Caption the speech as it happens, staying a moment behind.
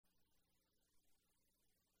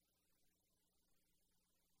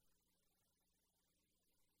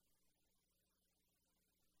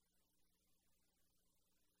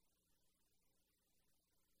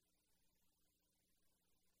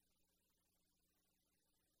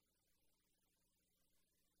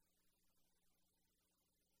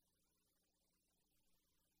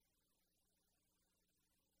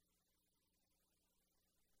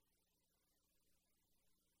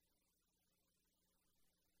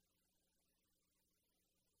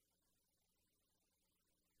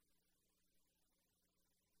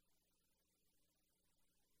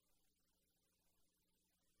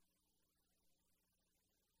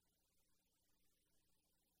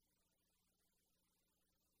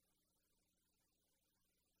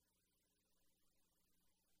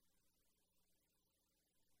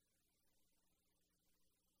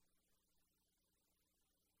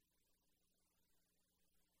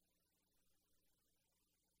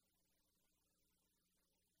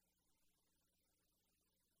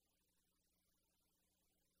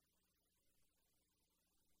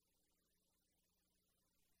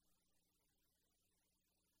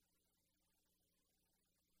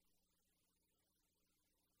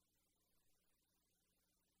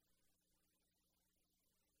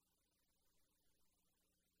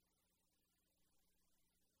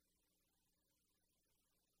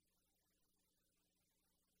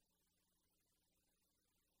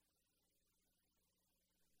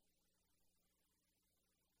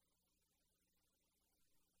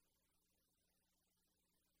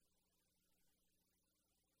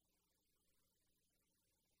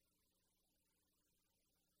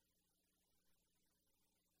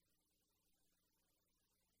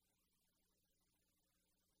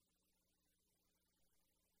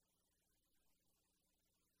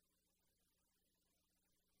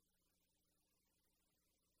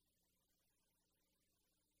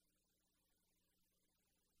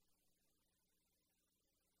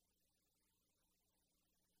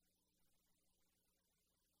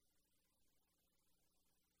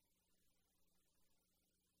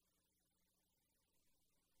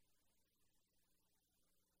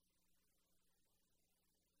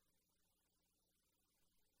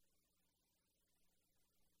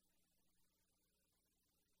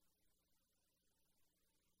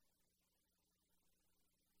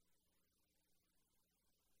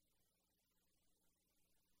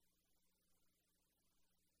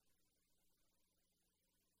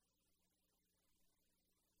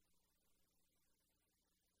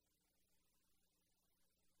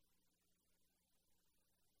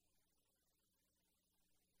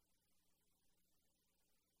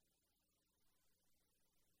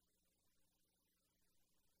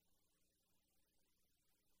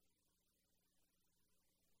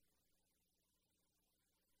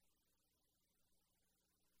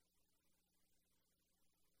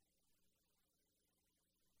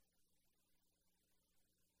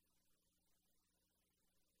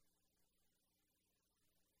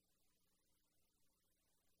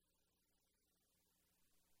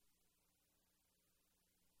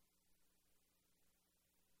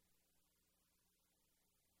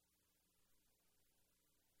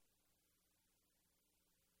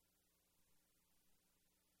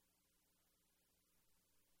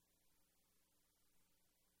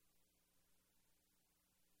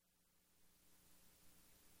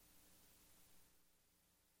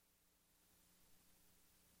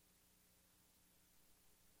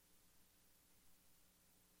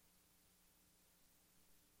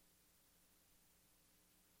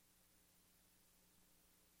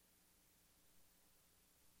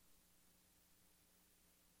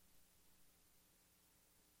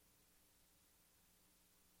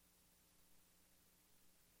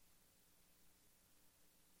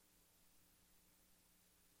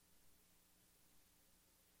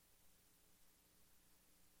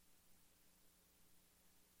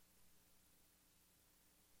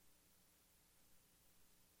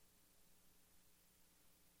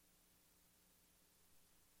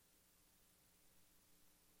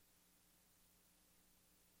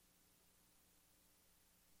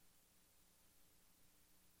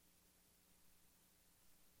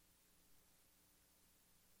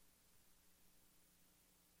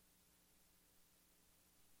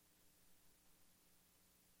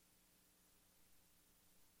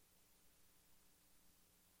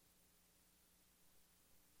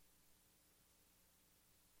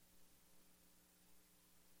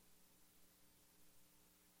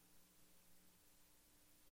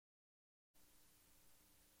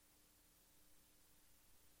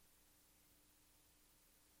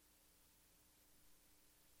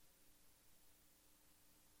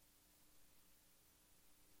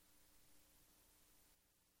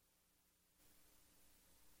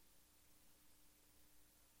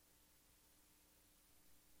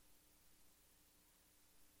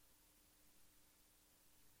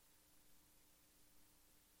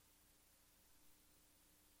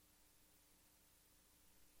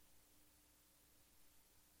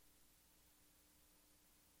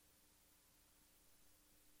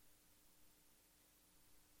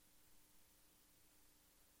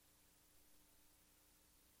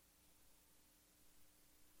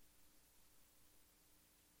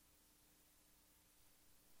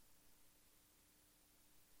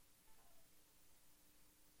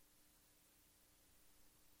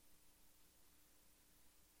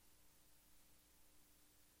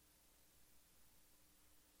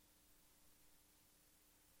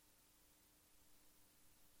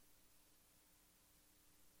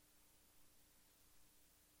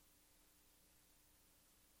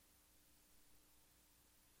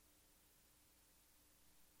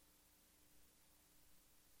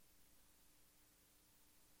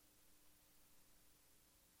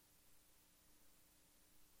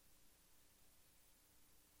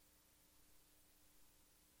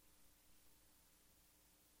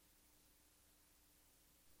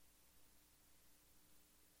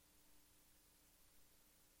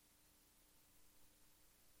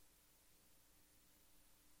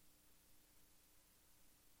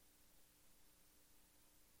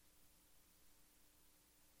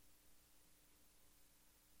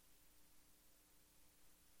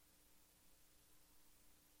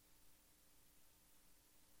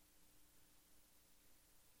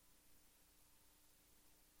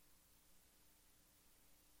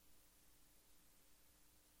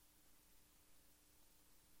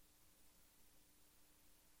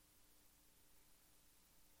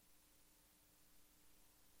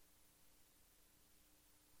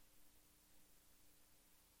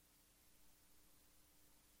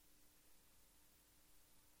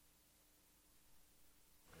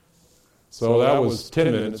So that was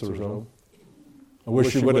 10 minutes or so. I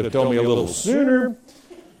wish you would have told me a little sooner.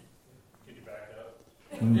 Can you back up?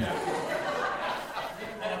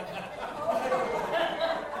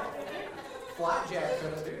 Flapjack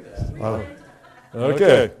couldn't do that.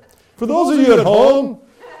 Okay. For those of you at home,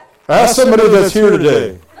 ask somebody that's here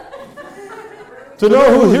today. To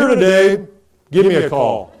know who's here today, give me a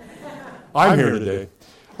call. I'm here today.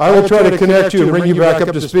 I will try to connect you and bring you back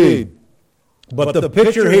up to speed. But the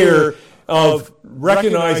picture here of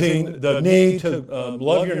recognizing the need to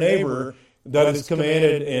love your neighbor that is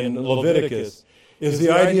commanded in Leviticus is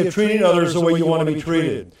the idea of treating others the way you want to be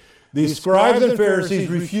treated. These scribes and Pharisees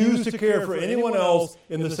refused to care for anyone else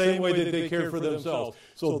in the same way that they cared for themselves.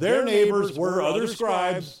 So their neighbors were other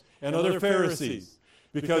scribes and other Pharisees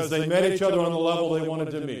because they met each other on the level they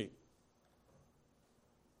wanted to meet.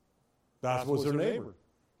 That was their neighbor.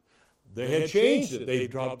 They had changed it. They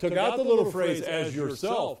took out the little phrase, as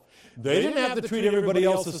yourself. They didn't have to treat everybody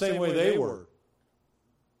else the same way they were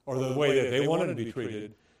or the way that they wanted to be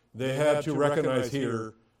treated. They had to recognize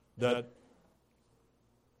here that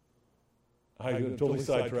I totally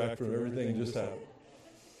sidetracked from everything just happened.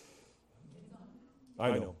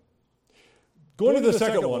 I know. Going to the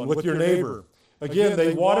second one with your neighbor. Again,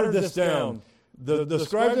 they watered this down. The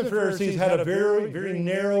scribes and Pharisees had a very, very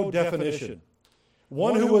narrow definition.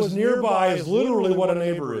 One who was nearby is literally what a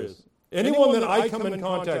neighbor is. Anyone that I come in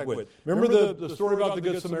contact with. Remember the story about the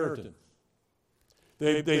Good Samaritan?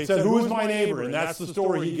 They said, who is my neighbor? And that's the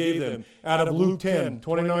story he gave them out of Luke 10,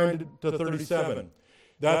 29 to 37.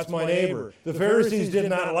 That's my neighbor. The Pharisees did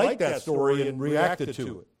not like that story and reacted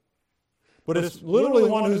to it. But it's literally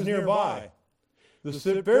one who's nearby.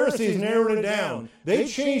 The Pharisees narrowed it down. They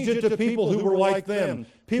changed it to people who were like them,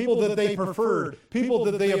 people that they preferred, people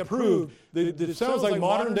that they approved. It sounds like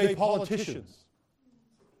modern-day politicians.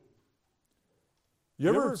 You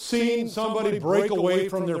ever seen somebody break away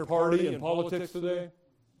from their party in politics today?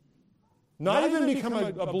 Not even become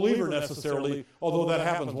a believer necessarily, although that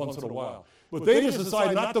happens once in a while. But they just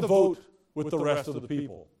decide not to vote with the rest of the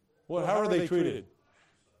people. Well, how are they treated?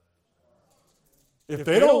 If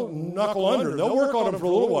they don't knuckle under, they'll work on them for a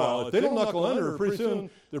little while. If they don't knuckle under, pretty soon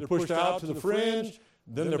they're pushed out to the fringe,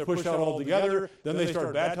 then they're pushed out altogether, then they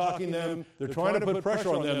start bad-talking them. They're trying to put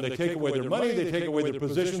pressure on them. They take away their money, they take away their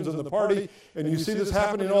positions in the party, and you see this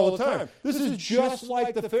happening all the time. This is just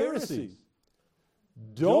like the Pharisees.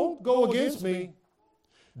 Don't go against me.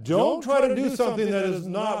 Don't try to do something that is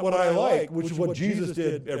not what I like, which is what Jesus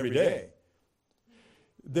did every day.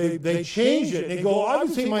 They change it and they go,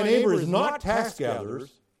 obviously my neighbor is not tax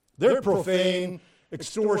gatherers. They're profane,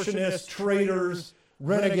 extortionists, traitors,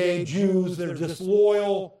 renegade Jews. They're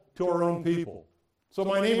disloyal to our own people. So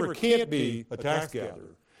my neighbor can't be a tax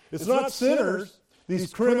gatherer. It's not sinners,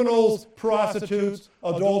 these criminals, prostitutes,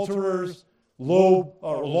 adulterers,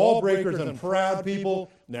 lawbreakers and proud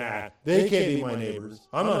people. Nah, they can't be my neighbors.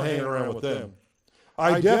 I'm not hanging around with them.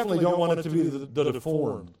 I definitely don't want it to be the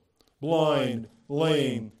deformed, blind,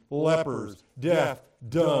 lame, lepers, deaf,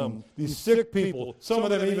 dumb, these sick people, some of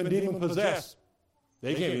them even demon-possessed.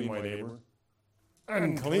 They can't be my neighbor.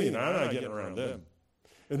 Unclean, I'm not getting around them.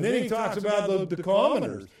 And then he talks about the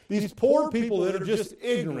commoners, these poor people that are just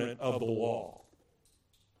ignorant of the law.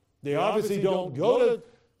 They obviously don't go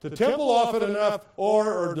to temple often enough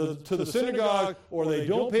or to the synagogue, or they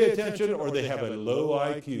don't pay attention, or they have a low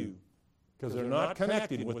IQ. Because they're not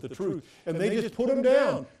connecting with the truth. And they just put them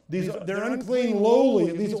down. They're unclean,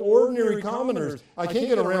 lowly, these ordinary commoners. I can't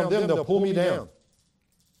get around them, they'll pull me down.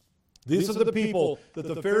 These are the people that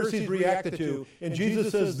the Pharisees reacted to. And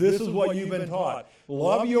Jesus says, this is what you've been taught.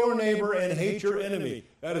 Love your neighbor and hate your enemy.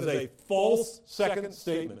 That is a false second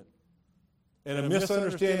statement. And a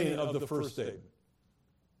misunderstanding of the first statement.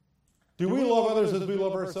 Do we love others as we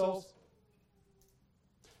love ourselves?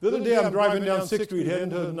 The other day I'm driving down 6th Street heading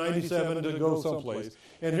to 97 to go someplace.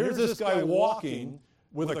 And here's this guy walking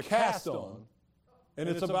with a cast on. And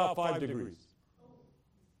it's about 5 degrees.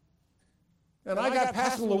 And I got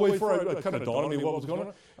past him the way before it kind of dawned on me what was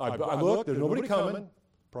going on. I looked, there's nobody coming.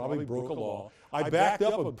 Probably broke a law. I backed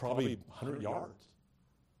up probably 100 yards.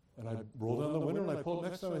 And I rolled down the window and I pulled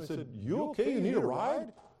next to him and I said, you okay? You need a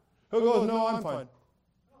ride? He goes, no, I'm fine.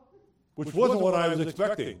 Which wasn't what I was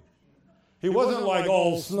expecting. He wasn't like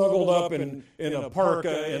all snuggled up in a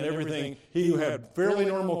parka and everything. He had fairly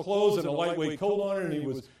normal clothes and a lightweight coat on, and he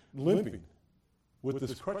was limping with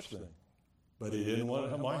this crutch thing. But he didn't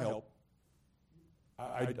want my help.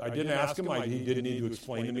 I didn't ask him. He didn't need to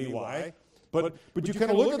explain to me why. But you kind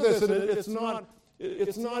of look at this, and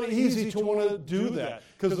it's not easy to want to do that.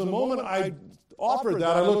 Because the moment offered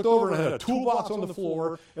that, I looked over and I had a toolbox on the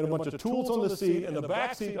floor and a bunch of tools on the seat. And the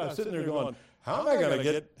back seat, I'm sitting there going, how am I going to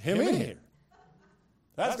get him in here?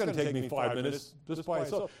 That's going to take me 5 minutes just by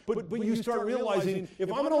itself. But you start realizing,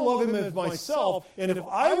 if I'm going to love him as myself, and if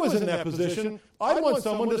I was in that position, I'd want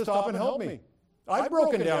someone to stop and help me. I've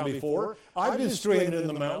broken down before. I've been stranded in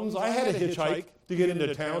the mountains. I had to hitchhike to get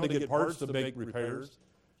into town to get parts to make repairs,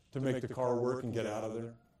 to make the car work and get out of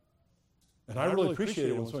there. And I really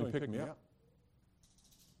appreciated it when someone picked me up.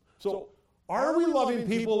 So, are we loving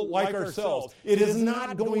people like ourselves? It is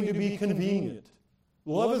not going to be convenient.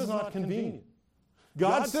 Love is not convenient.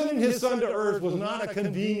 God sending his Son to earth was not a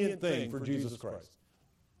convenient thing for Jesus Christ.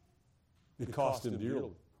 It cost him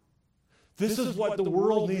dearly. This is what the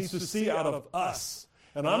world needs to see out of us.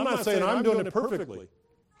 And I'm not saying I'm doing it perfectly.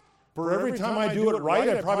 For every time I do it right,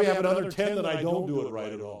 I probably have another 10 that I don't do it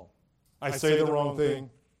right at all. I say the wrong thing.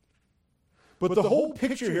 But the whole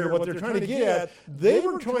picture here, what they're trying to get at, they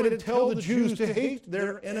were trying to tell the Jews to hate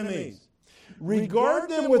their enemies. Regard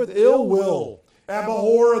them with ill will.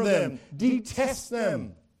 Abhor them. Detest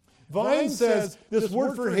them. Vine says this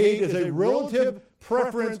word for hate is a relative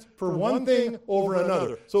preference for one thing over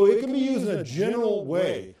another. So it can be used in a general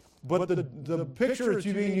way. But the picture that's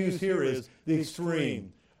being used here is the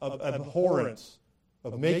extreme of abhorrence,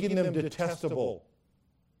 of making them detestable.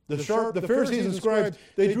 The Pharisees and scribes,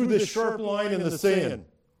 they drew this sharp line in the sand.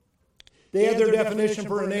 They had their definition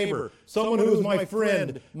for a neighbor, someone who is my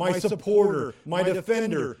friend, my supporter, my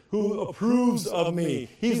defender, who approves of me.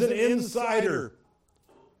 He's an insider.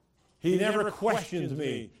 He never questions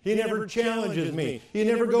me. He never challenges me. He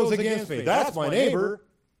never goes against me. That's my neighbor.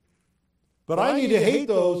 But I need to hate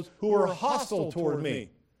those who are hostile toward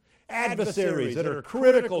me. Adversaries that are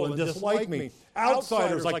critical and dislike me.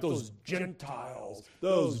 Outsiders like those Gentiles,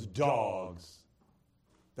 those dogs.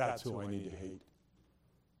 That's who I need to hate.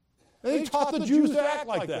 And he taught the Jews to act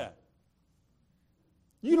like that.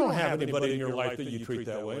 You don't have anybody in your life that you treat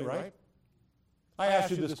that way, right? I asked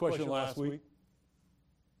you this question last week.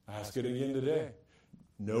 Ask it again today.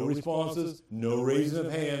 No responses, no raising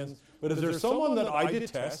of hands. But is there someone that I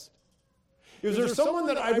detest? Is there someone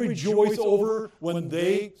that I rejoice over when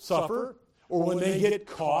they suffer, or when they get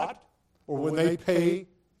caught, or when they pay?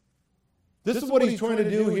 This is what he's trying to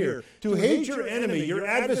do here. To hate your enemy, your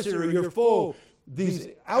adversary, your foe, these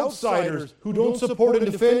outsiders who don't support and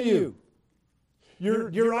defend you.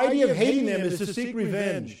 Your idea of hating them is to seek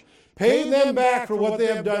revenge. Pay them back for what they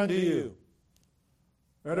have done to you.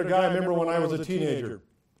 I had a guy, I remember when I was a teenager.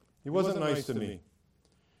 He wasn't nice to me.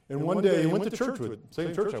 And one day, he went to church with,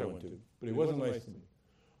 same church I went to, but he wasn't nice to me.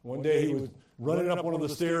 One day he was running up one of the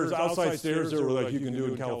stairs, outside stairs that were like you can do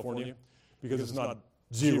in California, because it's not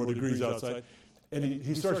 0 degrees outside. And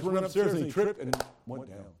he starts running upstairs and he tripped and went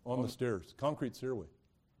down on the stairs, concrete stairway.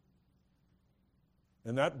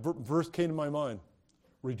 And that verse came to my mind.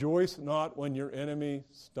 Rejoice not when your enemy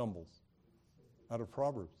stumbles. Out of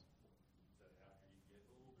Proverbs.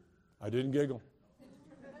 I didn't giggle.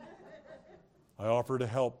 I offered to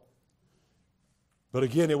help. But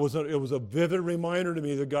again, it was a vivid reminder to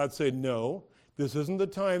me that God said, no, this isn't the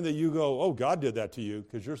time that you go, oh, God did that to you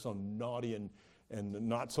because you're so naughty and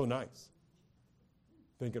not so nice.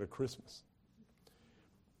 Thinking of Christmas.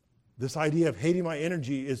 This idea of hating my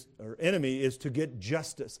enemy is to get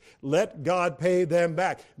justice. Let God pay them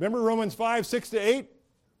back. Remember Romans 5, 6-8?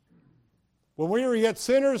 When we were yet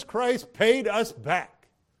sinners, Christ paid us back.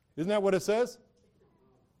 Isn't that what it says?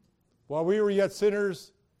 While we were yet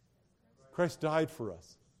sinners, Christ died for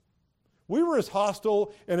us. We were as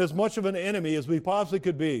hostile and as much of an enemy as we possibly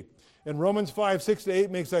could be. And Romans 5, 6-8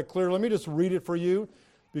 makes that clear. Let me just read it for you,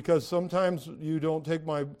 because sometimes you don't take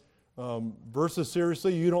my verses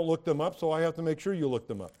seriously. You don't look them up, so I have to make sure you look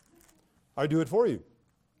them up. I do it for you.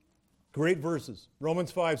 Great verses.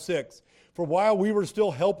 Romans 5, 6. For while we were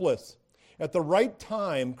still helpless, at the right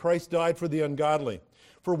time Christ died for the ungodly.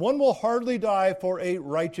 For one will hardly die for a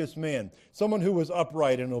righteous man, someone who was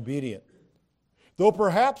upright and obedient. Though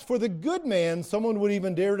perhaps for the good man, someone would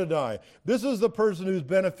even dare to die. This is the person who's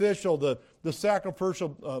beneficial, the sacrificial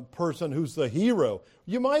person who's the hero.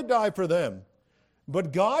 You might die for them.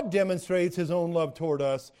 But God demonstrates his own love toward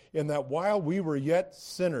us in that while we were yet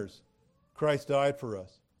sinners, Christ died for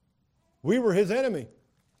us. We were his enemy.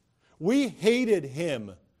 We hated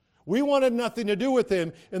him. We wanted nothing to do with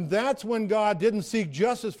him, and that's when God didn't seek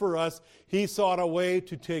justice for us. He sought a way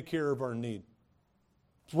to take care of our need.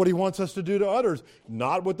 It's what he wants us to do to others,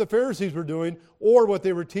 not what the Pharisees were doing or what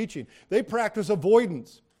they were teaching. They practiced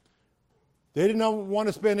avoidance. They did not want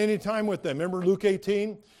to spend any time with them. Remember Luke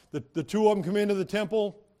 18? The two of them come into the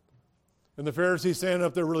temple, and the Pharisees standing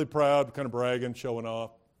up there really proud, kind of bragging, showing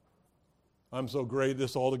off. I'm so great.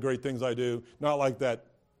 This is all the great things I do. Not like that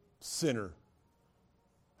sinner.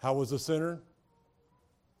 How was the sinner?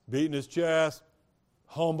 Beating his chest,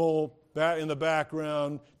 humble, that in the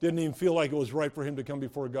background, didn't even feel like it was right for him to come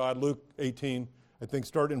before God. Luke 18, I think,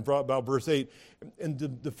 starting about verse 8. And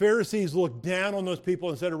the Pharisees looked down on those people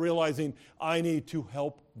instead of realizing, I need to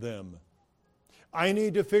help them. I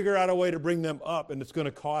need to figure out a way to bring them up, and it's going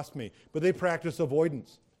to cost me. But they practiced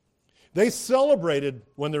avoidance. They celebrated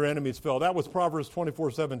when their enemies fell. That was Proverbs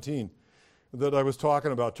 24:17 that I was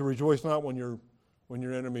talking about, to rejoice not when your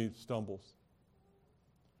enemy stumbles.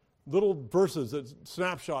 Little verses,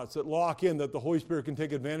 snapshots that lock in that the Holy Spirit can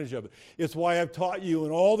take advantage of it. It's why I've taught you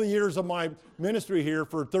in all the years of my ministry here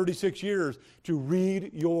for 36 years to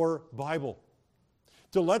read your Bible.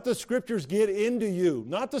 To let the Scriptures get into you,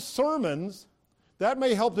 not the sermons. That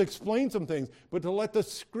may help to explain some things, but to let the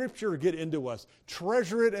Scripture get into us.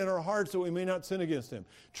 Treasure it in our hearts that we may not sin against Him.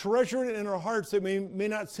 Treasure it in our hearts that we may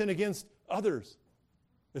not sin against others,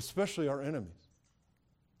 especially our enemies.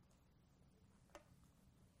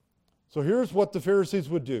 So here's what the Pharisees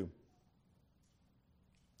would do,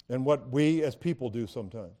 and what we as people do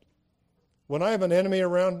sometimes. When I have an enemy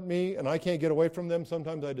around me and I can't get away from them,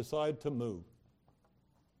 sometimes I decide to move.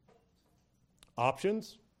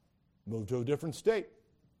 Options: move to a different state,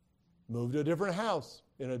 move to a different house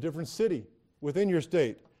in a different city within your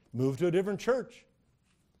state, move to a different church,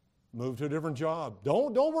 move to a different job.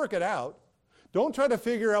 Don't work it out. Don't try to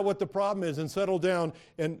figure out what the problem is and settle down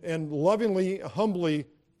and lovingly, humbly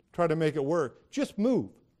try to make it work. Just move.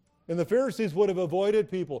 And the Pharisees would have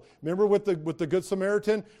avoided people. Remember with the Good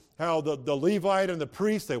Samaritan, how the Levite and the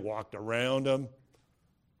priest, they walked around him.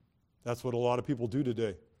 That's what a lot of people do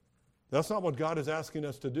today. That's not what God is asking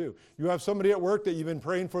us to do. You have somebody at work that you've been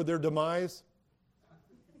praying for their demise.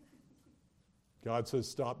 God says,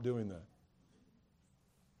 stop doing that.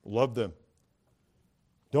 Love them.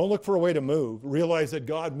 Don't look for a way to move. Realize that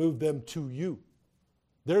God moved them to you.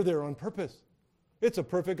 They're there on purpose. It's a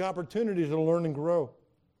perfect opportunity to learn and grow.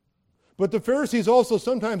 But the Pharisees also,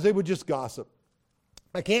 sometimes they would just gossip.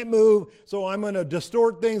 I can't move, so I'm going to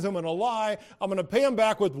distort things. I'm going to lie. I'm going to pay them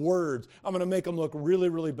back with words. I'm going to make them look really,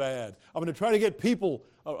 really bad. I'm going to try to get people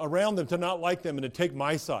around them to not like them and to take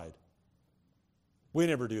my side. We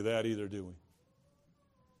never do that either, do we?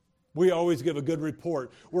 We always give a good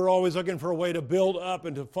report. We're always looking for a way to build up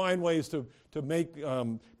and to find ways to make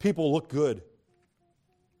people look good.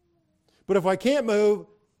 But if I can't move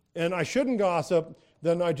and I shouldn't gossip,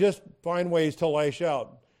 then I just find ways to lash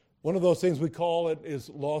out. One of those things we call it is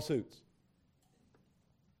lawsuits.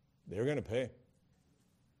 They're going to pay.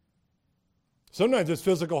 Sometimes it's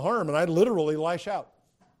physical harm, and I literally lash out.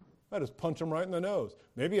 I just punch them right in the nose.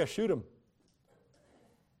 Maybe I shoot them.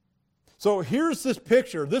 So here's this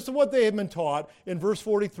picture. This is what they have been taught in verse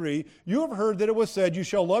 43. You have heard that it was said, you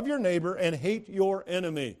shall love your neighbor and hate your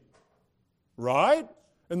enemy. Right?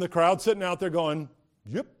 And the crowd sitting out there going,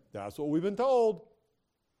 yep, that's what we've been told.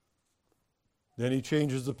 Then he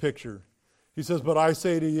changes the picture. He says, but I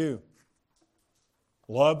say to you,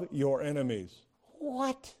 love your enemies.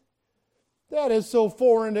 What? That is so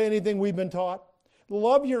foreign to anything we've been taught.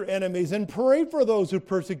 Love your enemies and pray for those who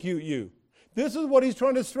persecute you. This is what he's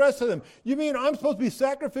trying to stress to them. You mean I'm supposed to be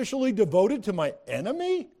sacrificially devoted to my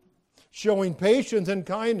enemy? Showing patience and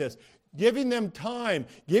kindness, giving them time,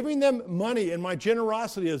 giving them money, and my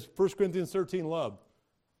generosity, as 1 Corinthians 13 love,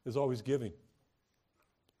 is always giving.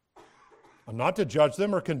 I'm not to judge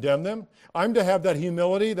them or condemn them. I'm to have that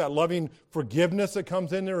humility, that loving forgiveness that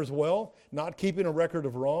comes in there as well, not keeping a record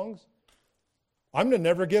of wrongs. I'm to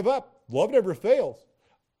never give up. Love never fails.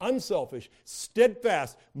 Unselfish,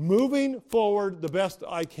 steadfast, moving forward the best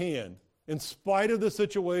I can in spite of the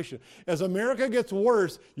situation. As America gets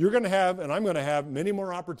worse, you're going to have, and I'm going to have, many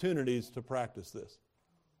more opportunities to practice this.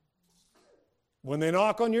 When they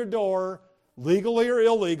knock on your door, legally or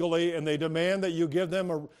illegally, and they demand that you give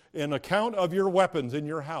them an account of your weapons in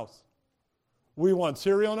your house. We want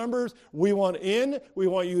serial numbers. We want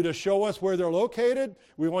you to show us where they're located.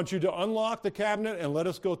 We want you to unlock the cabinet and let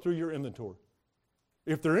us go through your inventory.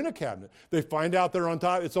 If they're in a cabinet, they find out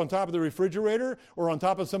it's on top of the refrigerator or on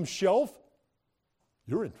top of some shelf,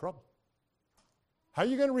 you're in trouble. How are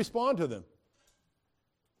you going to respond to them?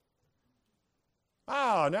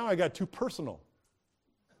 Now I got too personal.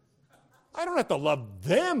 I don't have to love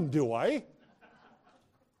them, do I?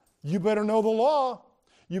 You better know the law.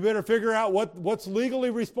 You better figure out what's legally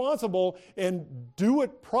responsible and do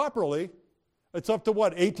it properly. It's up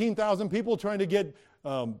to 18,000 people trying to get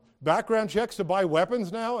background checks to buy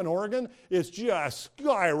weapons now in Oregon. It's just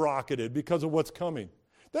skyrocketed because of what's coming.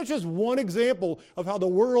 That's just one example of how the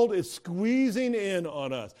world is squeezing in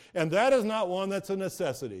on us. And that is not one that's a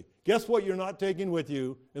necessity. Guess what you're not taking with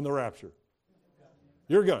you in the rapture?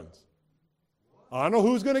 Your guns. I don't know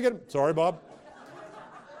who's going to get them. Sorry, Bob.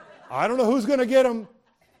 I don't know who's going to get them,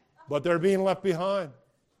 but they're being left behind.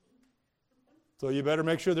 So you better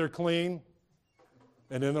make sure they're clean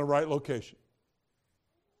and in the right location.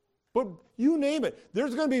 But you name it.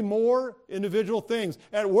 There's going to be more individual things.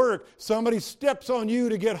 At work, somebody steps on you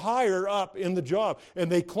to get higher up in the job, and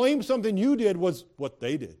they claim something you did was what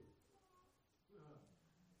they did.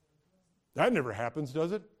 That never happens,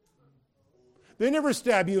 does it? They never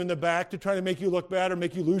stab you in the back to try to make you look bad or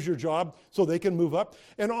make you lose your job so they can move up.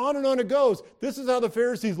 And on it goes. This is how the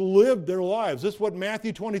Pharisees lived their lives. This is what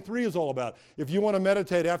Matthew 23 is all about. If you want to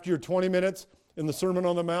meditate after your 20 minutes in the Sermon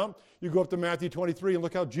on the Mount, you go up to Matthew 23 and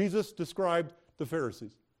look how Jesus described the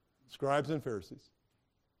Pharisees. Scribes and Pharisees.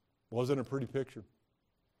 Wasn't a pretty picture.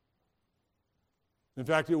 In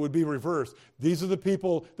fact, it would be reversed. These are the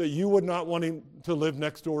people that you would not want to live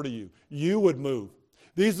next door to you. You would move.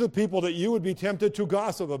 These are the people that you would be tempted to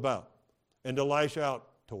gossip about and to lash out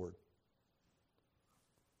toward.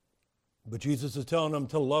 But Jesus is telling them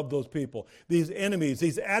to love those people, these enemies,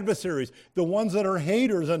 these adversaries, the ones that are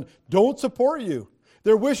haters and don't support you.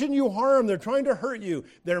 They're wishing you harm. They're trying to hurt you.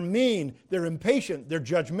 They're mean. They're impatient. They're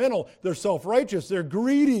judgmental. They're self-righteous. They're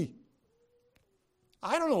greedy.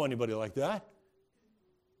 I don't know anybody like that.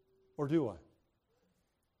 Or do I?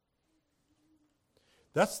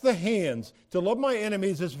 That's the hands. To love my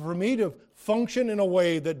enemies is for me to function in a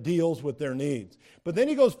way that deals with their needs. But then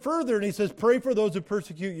he goes further and he says, pray for those who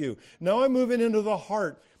persecute you. Now I'm moving into the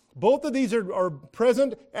heart. Both of these are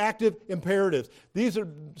present, active imperatives. These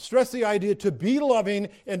stress the idea to be loving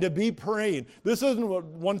and to be praying. This isn't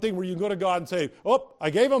one thing where you can go to God and say, oh, I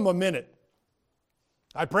gave them a minute.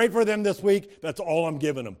 I prayed for them this week. That's all I'm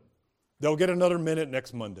giving them. They'll get another minute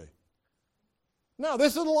next Monday. No,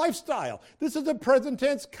 this is a lifestyle. This is a present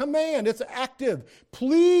tense command. It's active.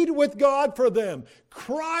 Plead with God for them.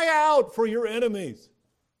 Cry out for your enemies.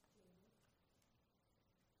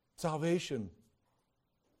 Salvation.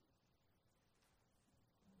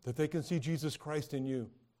 That they can see Jesus Christ in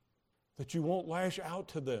you. That you won't lash out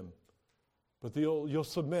to them, but you'll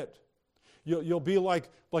submit. You'll be like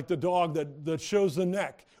the dog that shows the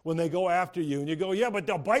neck when they go after you. And you go, yeah, but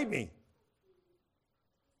they'll bite me.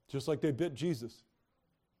 Just like they bit Jesus.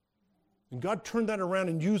 And God turned that around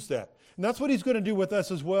and used that. And that's what he's going to do with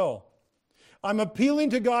us as well. I'm appealing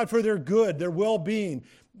to God for their good, their well-being,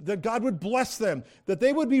 that God would bless them, that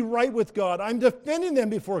they would be right with God. I'm defending them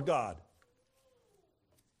before God.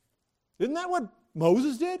 Isn't that what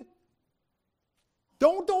Moses did?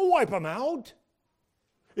 Don't wipe them out.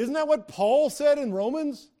 Isn't that what Paul said in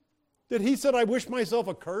Romans? That he said, I wish myself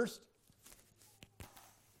accursed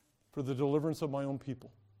for the deliverance of my own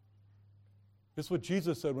people. It's what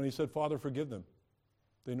Jesus said when he said, Father, forgive them.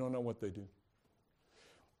 They know not what they do.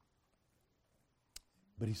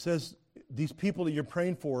 But he says these people that you're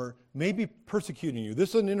praying for may be persecuting you.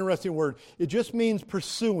 This is an interesting word. It just means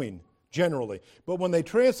pursuing, generally. But when they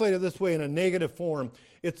translate it this way in a negative form,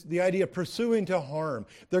 it's the idea of pursuing to harm.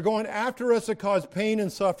 They're going after us to cause pain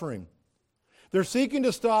and suffering. They're seeking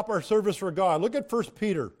to stop our service for God. Look at 1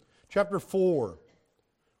 Peter chapter 4.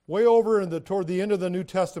 Way over toward the end of the New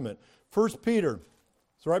Testament. 1 Peter.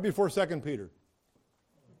 It's right before 2 Peter.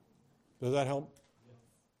 Does that help?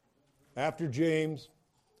 After James.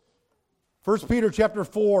 1 Peter chapter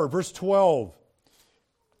 4, verse 12.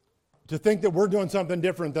 To think that we're doing something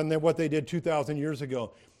different than what they did 2,000 years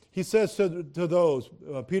ago. He says to those,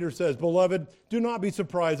 Peter says, Beloved, do not be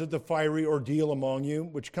surprised at the fiery ordeal among you,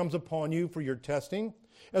 which comes upon you for your testing,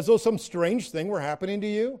 as though some strange thing were happening to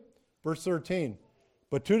you. Verse 13.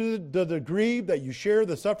 But to the degree that you share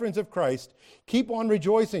the sufferings of Christ, keep on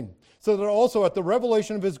rejoicing, so that also at the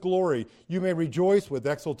revelation of his glory you may rejoice with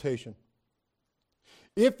exultation.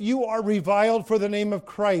 If you are reviled for the name of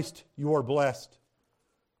Christ, you are blessed,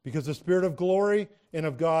 because the Spirit of glory and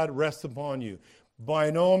of God rests upon you.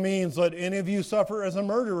 By no means let any of you suffer as a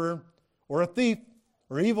murderer, or a thief,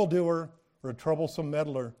 or evildoer, or a troublesome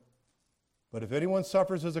meddler. But if anyone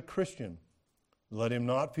suffers as a Christian, let him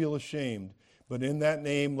not feel ashamed, but in that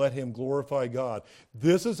name let him glorify God.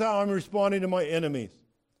 This is how I'm responding to my enemies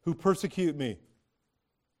who persecute me,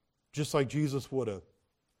 just like Jesus would have.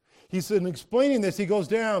 He said, in explaining this, he goes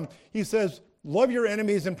down, he says, love your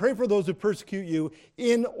enemies and pray for those who persecute you,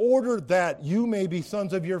 in order that you may be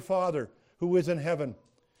sons of your Father who is in heaven.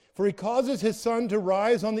 For he causes his sun to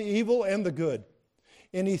rise on the evil and the good,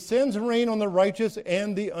 and he sends rain on the righteous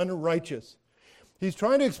and the unrighteous. He's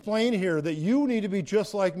trying to explain here that you need to be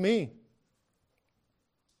just like me.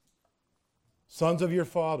 Sons of your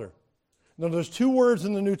Father. Now, there's two words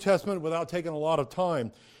in the New Testament without taking a lot of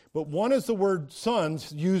time. But one is the word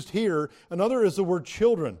sons used here. Another is the word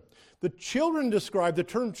children. The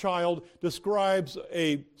term child describes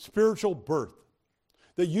a spiritual birth.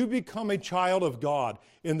 That you become a child of God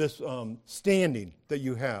in this standing that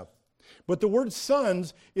you have. But the word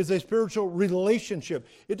sons is a spiritual relationship.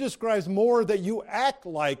 It describes more that you act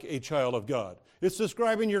like a child of God. It's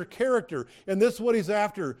describing your character. And this is what he's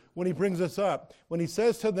after when he brings this up. When he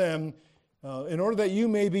says to them, in order that you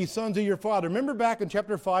may be sons of your Father. Remember back in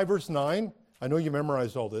chapter 5, verse 9? I know you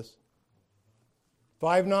memorized all this.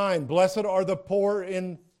 5:9, blessed are the poor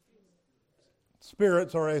in spirit.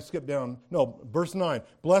 Sorry, I skipped down. No, verse 9.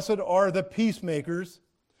 Blessed are the peacemakers,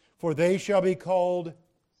 for they shall be called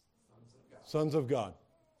sons of God.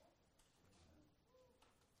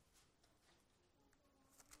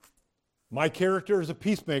 My character as a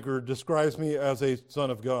peacemaker describes me as a son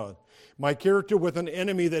of God. My character with an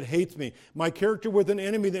enemy that hates me. My character with an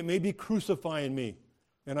enemy that may be crucifying me,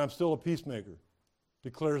 and I'm still a peacemaker,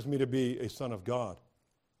 declares me to be a son of God.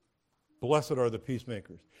 Blessed are the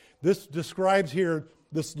peacemakers. This describes here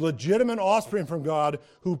this legitimate offspring from God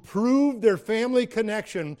who proved their family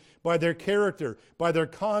connection by their character, by their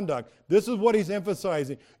conduct. This is what he's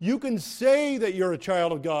emphasizing. You can say that you're a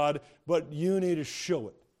child of God, but you need to show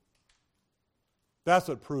it. That's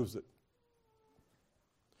what proves it.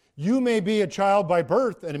 You may be a child by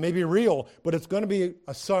birth, and it may be real, but it's going to be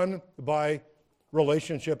a son by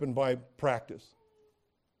relationship and by practice.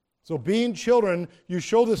 So being children, you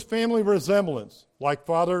show this family resemblance, like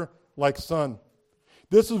father, like son.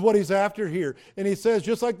 This is what he's after here. And he says,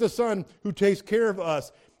 just like the son who takes care of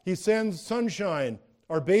us, he sends sunshine,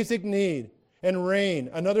 our basic need, and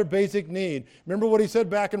rain, another basic need. Remember what he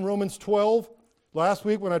said back in Romans 12 last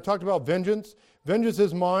week when I talked about vengeance? Vengeance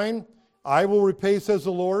is mine, I will repay, says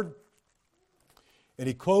the Lord. And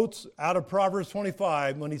he quotes out of Proverbs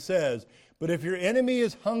 25 when he says, but if your enemy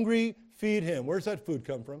is hungry, feed him. Where's that food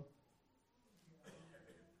come from?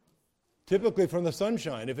 Typically from the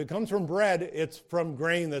sunshine. If it comes from bread, it's from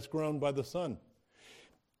grain that's grown by the sun.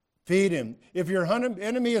 Feed him. If your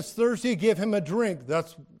enemy is thirsty, give him a drink.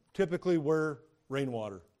 That's typically where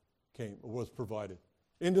rainwater was provided.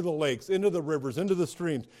 Into the lakes, into the rivers, into the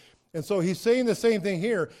streams. And so he's saying the same thing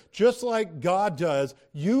here. Just like God does,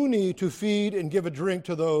 you need to feed and give a drink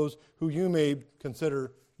to those who you may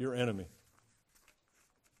consider your enemy.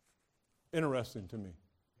 Interesting to me.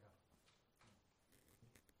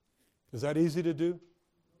 Is that easy to do?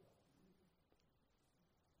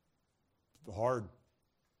 Hard.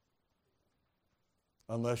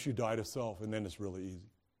 Unless you die to self, and then it's really easy.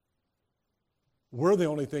 We're the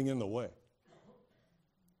only thing in the way.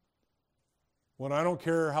 When I don't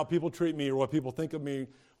care how people treat me or what people think of me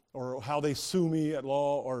or how they sue me at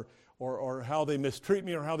law or how they mistreat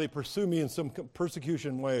me or how they pursue me in some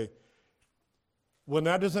persecution way, when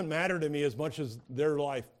that doesn't matter to me as much as their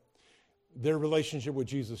life, their relationship with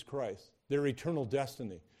Jesus Christ, their eternal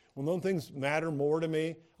destiny, when those things matter more to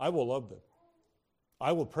me, I will love them.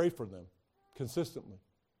 I will pray for them consistently.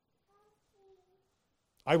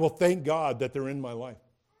 I will thank God that they're in my life,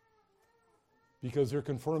 because they're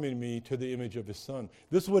conforming me to the image of his Son.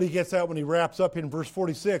 This is what he gets at when he wraps up in verse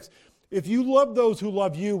 46. If you love those who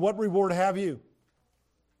love you, what reward have you?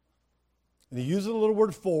 And he uses a little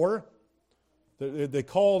word for. They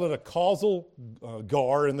call it a causal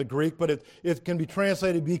gar in the Greek, but it can be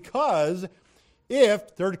translated because if,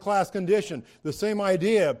 third-class condition, the same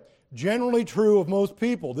idea, generally true of most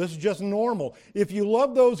people. This is just normal. If you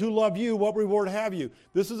love those who love you, what reward have you?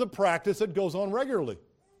 This is a practice that goes on regularly.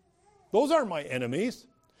 Those aren't my enemies.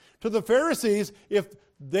 To the Pharisees, if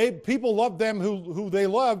people loved them who they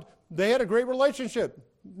loved, they had a great relationship.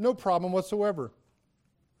 No problem whatsoever.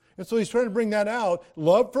 And so he's trying to bring that out.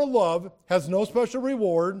 Love for love has no special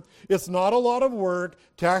reward. It's not a lot of work.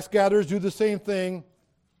 Tax gatherers do the same thing.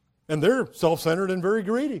 And they're self-centered and very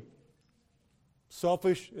greedy.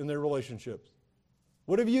 Selfish in their relationships.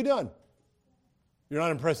 What have you done? You're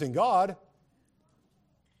not impressing God.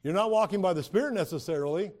 You're not walking by the Spirit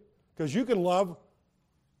necessarily. Because you can love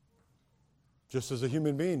just as a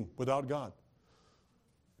human being without God.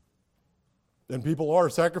 And people are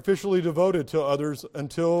sacrificially devoted to others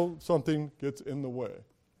until something gets in the way.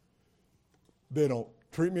 They don't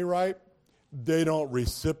treat me right. They don't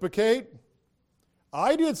reciprocate.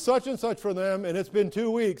 I did such and such for them, and it's been 2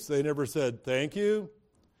 weeks. They never said thank you.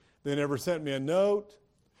 They never sent me a note.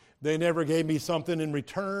 They never gave me something in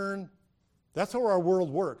return. That's how our world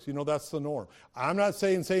works. You know, that's the norm. I'm not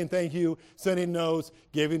saying thank you, sending notes,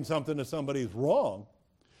 giving something to somebody is wrong.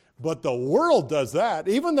 But the world does that.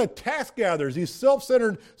 Even the tax gatherers, these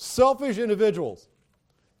self-centered, selfish individuals,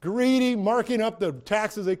 greedy, marking up the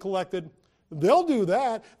taxes they collected, they'll do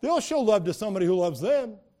that. They'll show love to somebody who loves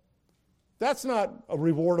them. That's not a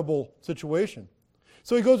rewardable situation.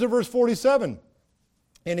 So he goes to verse 47,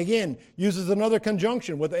 and again, uses another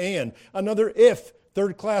conjunction with and, another if,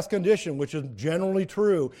 third-class condition, which is generally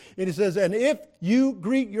true. And he says, and if you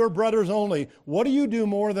greet your brothers only, what do you do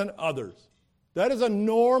more than others? That is a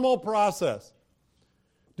normal process.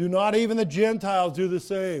 Do not even the Gentiles do the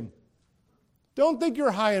same? Don't think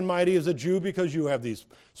you're high and mighty as a Jew because you have these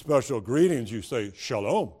special greetings. You say,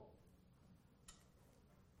 shalom.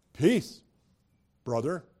 Peace,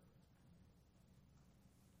 brother.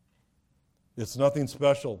 It's nothing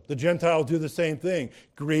special. The Gentiles do the same thing.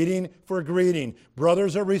 Greeting for greeting.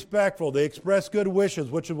 Brothers are respectful. They express good wishes,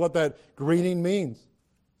 which is what that greeting means.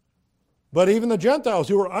 But even the Gentiles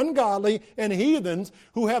who are ungodly and heathens,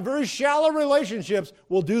 who have very shallow relationships,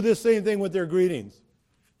 will do this same thing with their greetings.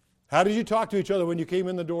 How did you talk to each other when you came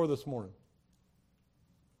in the door this morning?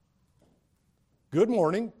 Good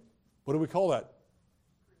morning. What do we call that?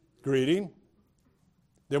 Greeting.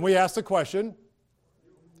 Then we ask the question,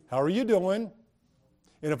 how are you doing?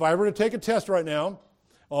 And if I were to take a test right now,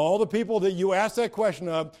 all the people that you asked that question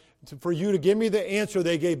of, for you to give me the answer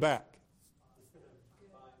they gave back.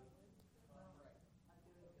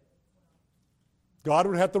 God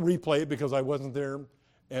would have to replay it because I wasn't there.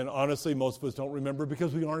 And honestly, most of us don't remember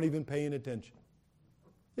because we aren't even paying attention.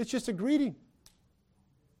 It's just a greeting.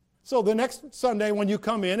 So the next Sunday when you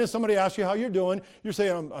come in and somebody asks you how you're doing, you say,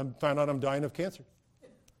 I'm found out I'm dying of cancer.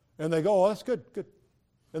 And they go, oh, that's good, good.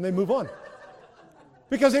 And they move on.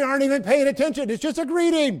 Because they aren't even paying attention. It's just a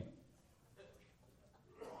greeting.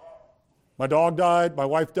 My dog died, my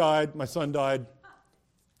wife died, my son died.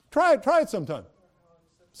 Try it sometime.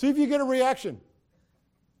 See if you get a reaction.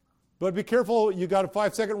 But be careful, you got a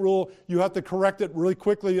 5-second rule. You have to correct it really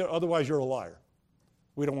quickly, otherwise you're a liar.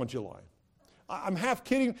 We don't want you lying. I'm half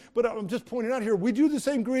kidding, but I'm just pointing out here, we do the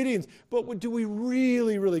same greetings, but do we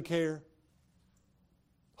really, really care?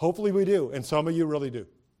 Hopefully we do, and some of you really do.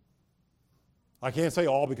 I can't say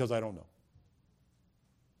all because I don't know.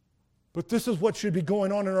 But this is what should be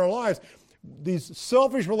going on in our lives. These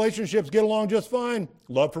selfish relationships get along just fine,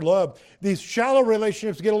 love for love. These shallow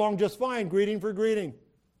relationships get along just fine, greeting for greeting.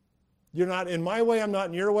 You're not in my way, I'm not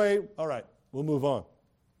in your way. All right, we'll move on.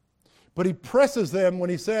 But he presses them when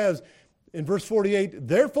he says in verse 48,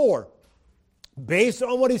 therefore, based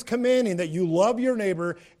on what he's commanding, that you love your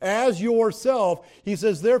neighbor as yourself, he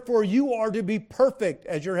says, therefore you are to be perfect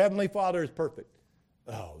as your heavenly Father is perfect.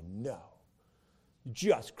 Oh no,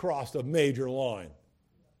 just crossed a major line.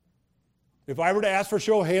 If I were to ask for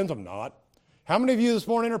show of hands, I'm not. How many of you this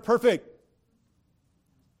morning are perfect?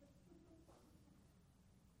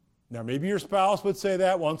 Now, maybe your spouse would say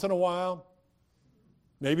that once in a while.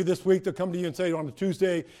 Maybe this week they'll come to you and say on a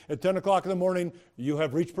Tuesday at 10 o'clock in the morning, you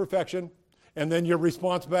have reached perfection. And then your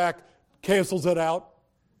response back cancels it out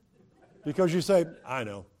because you say, I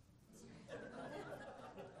know.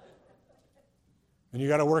 And you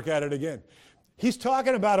got to work at it again. He's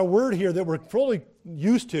talking about a word here that we're fully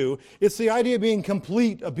used to. It's the idea of being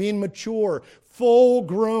complete, of being mature, full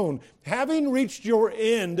grown, having reached your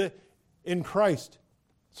end in Christ.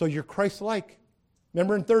 So you're Christ-like.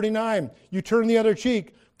 Remember in 39, you turn the other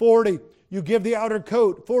cheek. 40, you give the outer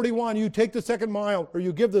coat. 41, you take the second mile, or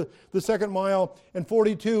you give the second mile. And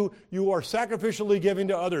 42, you are sacrificially giving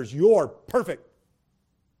to others. You're perfect.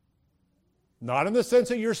 Not in the sense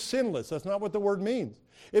that you're sinless. That's not what the word means.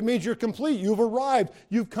 It means you're complete. You've arrived.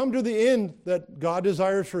 You've come to the end that God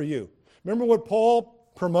desires for you. Remember what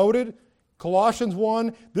Paul promoted? Colossians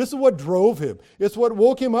 1, this is what drove him. It's what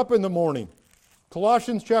woke him up in the morning.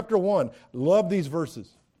 Colossians chapter 1. Love these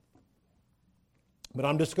verses. But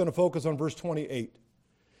I'm just going to focus on verse 28.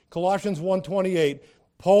 Colossians 1:28.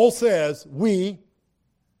 Paul says, we,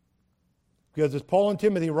 because it's Paul and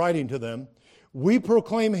Timothy writing to them, we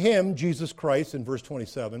proclaim him, Jesus Christ, in verse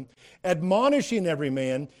 27, admonishing every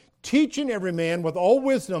man, teaching every man with all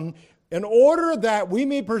wisdom, in order that we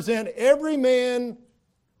may present every man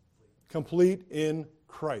complete in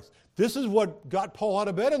Christ. This is what got Paul out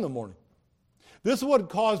of bed in the morning. This is what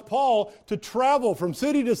caused Paul to travel from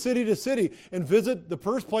city to city to city and visit. The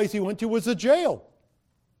first place he went to was a jail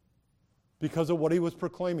because of what he was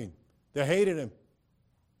proclaiming. They hated him.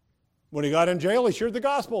 When he got in jail, he shared the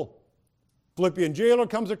gospel. Philippian jailer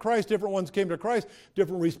comes to Christ, different ones came to Christ,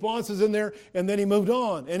 different responses in there, and then he moved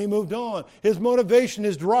on, and he moved on. His motivation,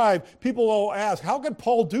 his drive, people will ask, how could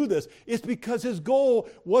Paul do this? It's because his goal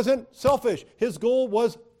wasn't selfish. His goal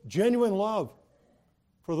was genuine love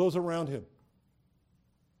for those around him.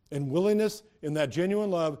 and willingness in that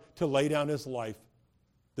genuine love to lay down his life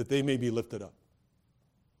that they may be lifted up.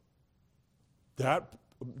 That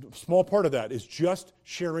small part of that is just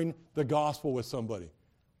sharing the gospel with somebody.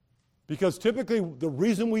 Because typically the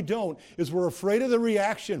reason we don't is we're afraid of the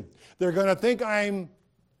reaction. They're going to think I'm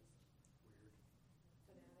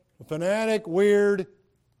a fanatic, weird,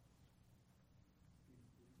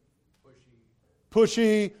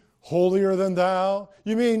 pushy, holier than thou.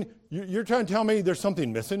 You mean you're trying to tell me there's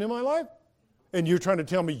something missing in my life? And you're trying to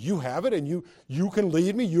tell me you have it and you can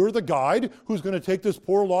lead me? You're the guide who's going to take this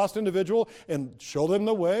poor lost individual and show them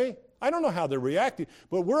the way? I don't know how they're reacting,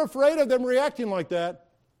 but we're afraid of them reacting like that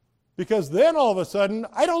because then all of a sudden,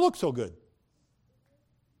 I don't look so good.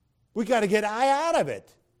 We got to get I out of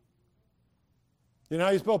it. You know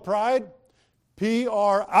how you spell pride?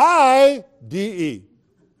 Pride.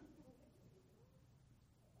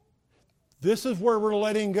 This is where we're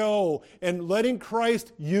letting go and letting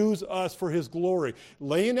Christ use us for his glory.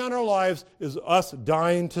 Laying down our lives is us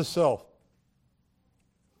dying to self.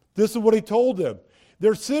 This is what he told them.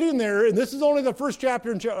 They're sitting there, and this is only the first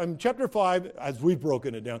chapter in chapter 5, as we've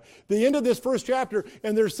broken it down. The end of this first chapter,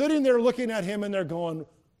 and they're sitting there looking at him, and they're going,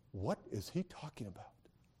 what is he talking about?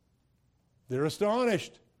 They're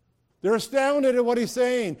astonished. They're astounded at what he's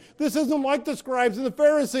saying. This isn't like the scribes and the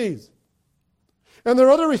Pharisees. And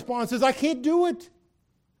their other response is, I can't do it.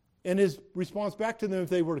 And his response back to them, if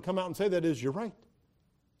they were to come out and say that, is, you're right.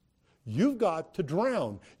 You've got to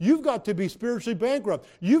drown. You've got to be spiritually bankrupt.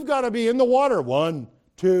 You've got to be in the water 1,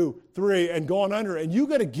 2, 3, and going under. And you've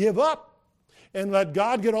got to give up and let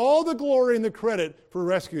God get all the glory and the credit for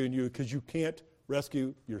rescuing you because you can't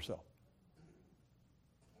rescue yourself.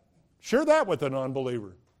 Share that with a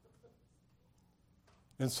non-believer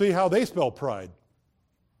and see how they spell pride.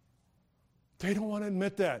 They don't want to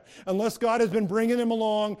admit that. Unless God has been bringing them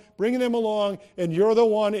along, and you're the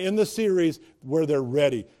one in the series where they're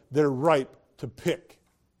ready. They're ripe to pick.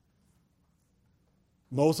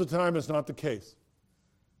 Most of the time, it's not the case.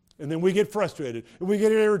 And then we get frustrated, and we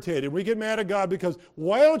get irritated, we get mad at God because,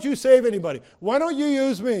 why don't you save anybody? Why don't you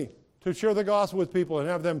use me to share the gospel with people and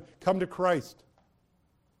have them come to Christ?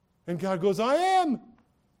 And God goes, I am.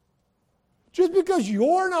 Just because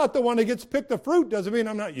you're not the one that gets picked the fruit doesn't mean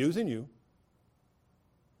I'm not using you.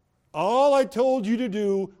 All I told you to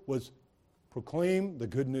do was proclaim the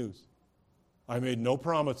good news. I made no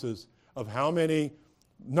promises of how many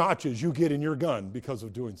notches you get in your gun because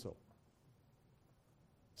of doing so.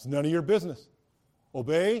 It's none of your business.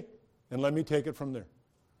 Obey, and let me take it from there.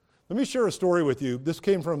 Let me share a story with you. This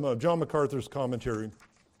came from John MacArthur's commentary,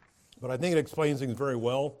 but I think it explains things very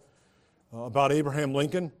well about Abraham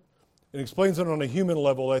Lincoln. It explains it on a human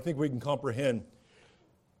level I think we can comprehend.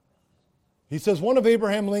 He says one of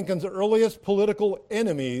Abraham Lincoln's earliest political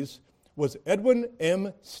enemies was Edwin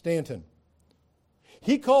M. Stanton.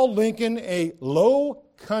 He called Lincoln a low,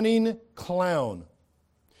 cunning clown.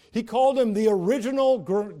 He called him the original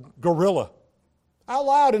gorilla, out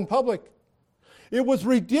loud in public. It was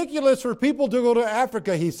ridiculous for people to go to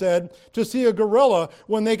Africa, he said, to see a gorilla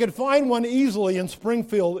when they could find one easily in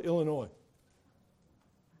Springfield, Illinois.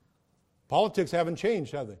 Politics haven't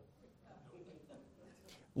changed, have they?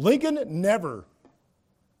 Lincoln never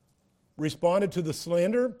responded to the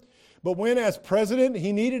slander, but when, as president,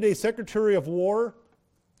 he needed a Secretary of War,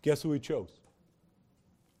 guess who he chose?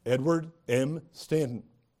 Edward M. Stanton.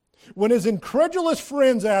 When his incredulous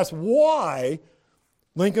friends asked why,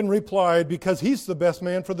 Lincoln replied, because he's the best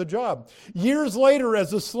man for the job. Years later,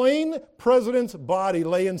 as the slain president's body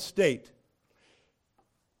lay in state,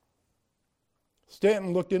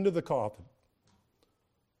 Stanton looked into the coffin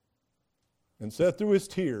and said through his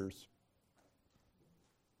tears,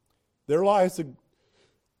 there lies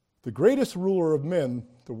the greatest ruler of men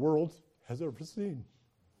the world has ever seen.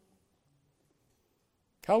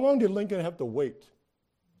 How long did Lincoln have to wait?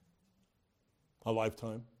 A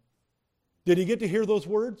lifetime. Did he get to hear those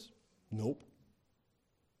words? Nope.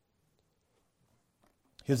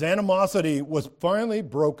 His animosity was finally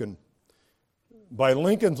broken by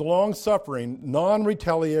Lincoln's long-suffering,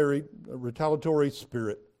 non-retaliatory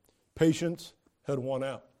spirit. Patience had won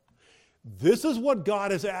out. This is what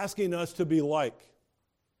God is asking us to be like.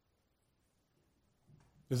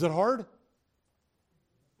 Is it hard?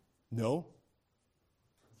 No.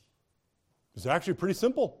 It's actually pretty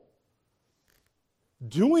simple.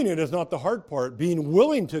 Doing it is not the hard part. Being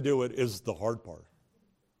willing to do it is the hard part.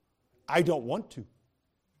 I don't want to.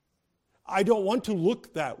 I don't want to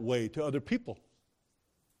look that way to other people.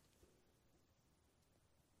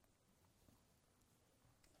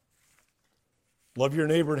 Love your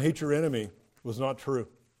neighbor and hate your enemy was not true.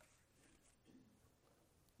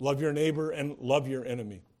 Love your neighbor and love your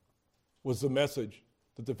enemy was the message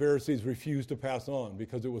that the Pharisees refused to pass on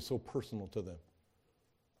because it was so personal to them.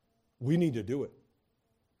 We need to do it.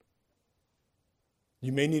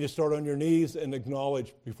 You may need to start on your knees and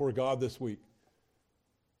acknowledge before God this week,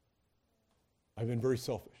 I've been very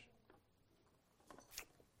selfish.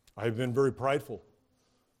 I've been very prideful.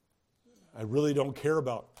 I really don't care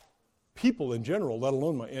about people in general, let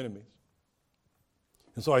alone my enemies.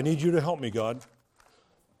 And so I need you to help me, God.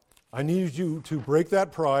 I need you to break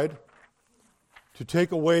that pride, to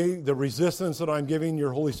take away the resistance that I'm giving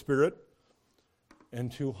your Holy Spirit,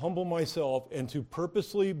 and to humble myself and to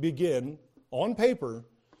purposely begin, on paper,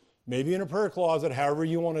 maybe in a prayer closet, however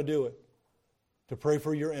you want to do it, to pray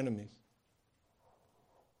for your enemies.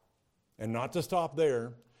 And not to stop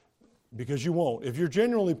there, because you won't. If you're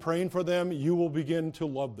genuinely praying for them, you will begin to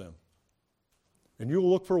love them. And you will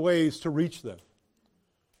look for ways to reach them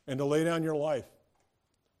and to lay down your life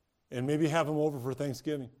and maybe have them over for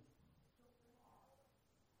Thanksgiving.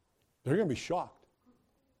 They're going to be shocked.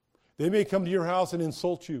 They may come to your house and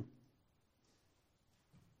insult you.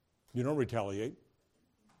 You don't retaliate.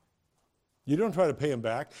 You don't try to pay them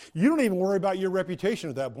back. You don't even worry about your reputation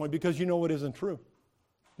at that point because you know it isn't true.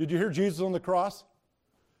 Did you hear Jesus on the cross?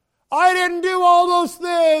 I didn't do all those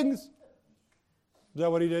things. Is that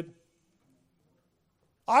what he did?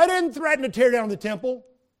 I didn't threaten to tear down the temple.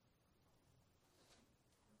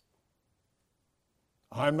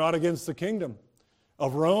 I'm not against the kingdom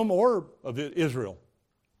of Rome or of Israel.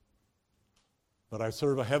 But I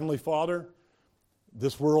serve a heavenly Father.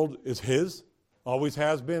 This world is his, always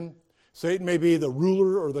has been. Satan may be the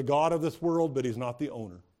ruler or the god of this world, but he's not the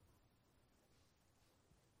owner.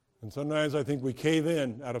 And sometimes I think we cave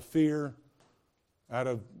in out of fear, out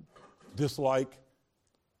of dislike,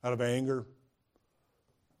 out of anger,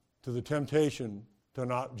 to the temptation to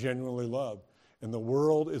not genuinely love. And the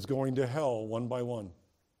world is going to hell one by one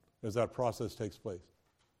as that process takes place.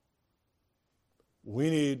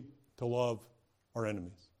 We need to love our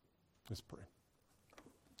enemies. Let's pray.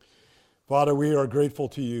 Father, we are grateful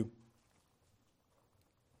to you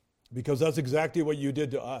because that's exactly what you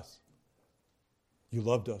did to us. You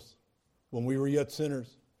loved us when we were yet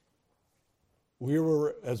sinners. We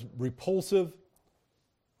were as repulsive,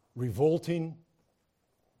 revolting,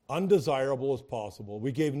 undesirable as possible.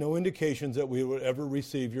 We gave no indications that we would ever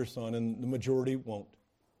receive your Son, and the majority won't.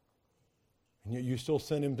 And yet you still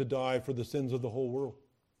sent him to die for the sins of the whole world.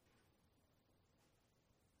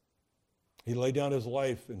 He laid down his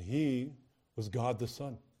life, and he was God the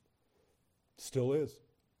Son. Still is.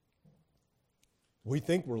 We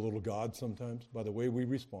think we're little gods sometimes by the way we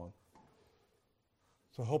respond.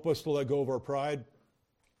 So help us to let go of our pride.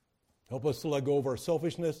 Help us to let go of our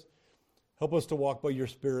selfishness. Help us to walk by your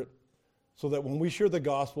Spirit so that when we share the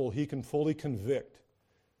gospel, he can fully convict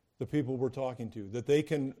the people we're talking to, that they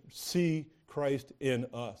can see Christ in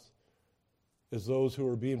us as those who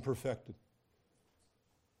are being perfected.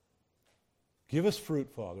 Give us fruit,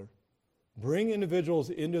 Father. Bring individuals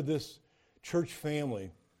into this church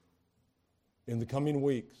family in the coming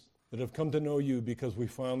weeks that have come to know you because we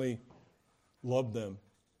finally loved them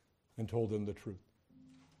and told them the truth.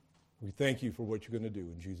 We thank you for what you're going to do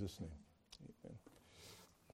in Jesus' name. Amen.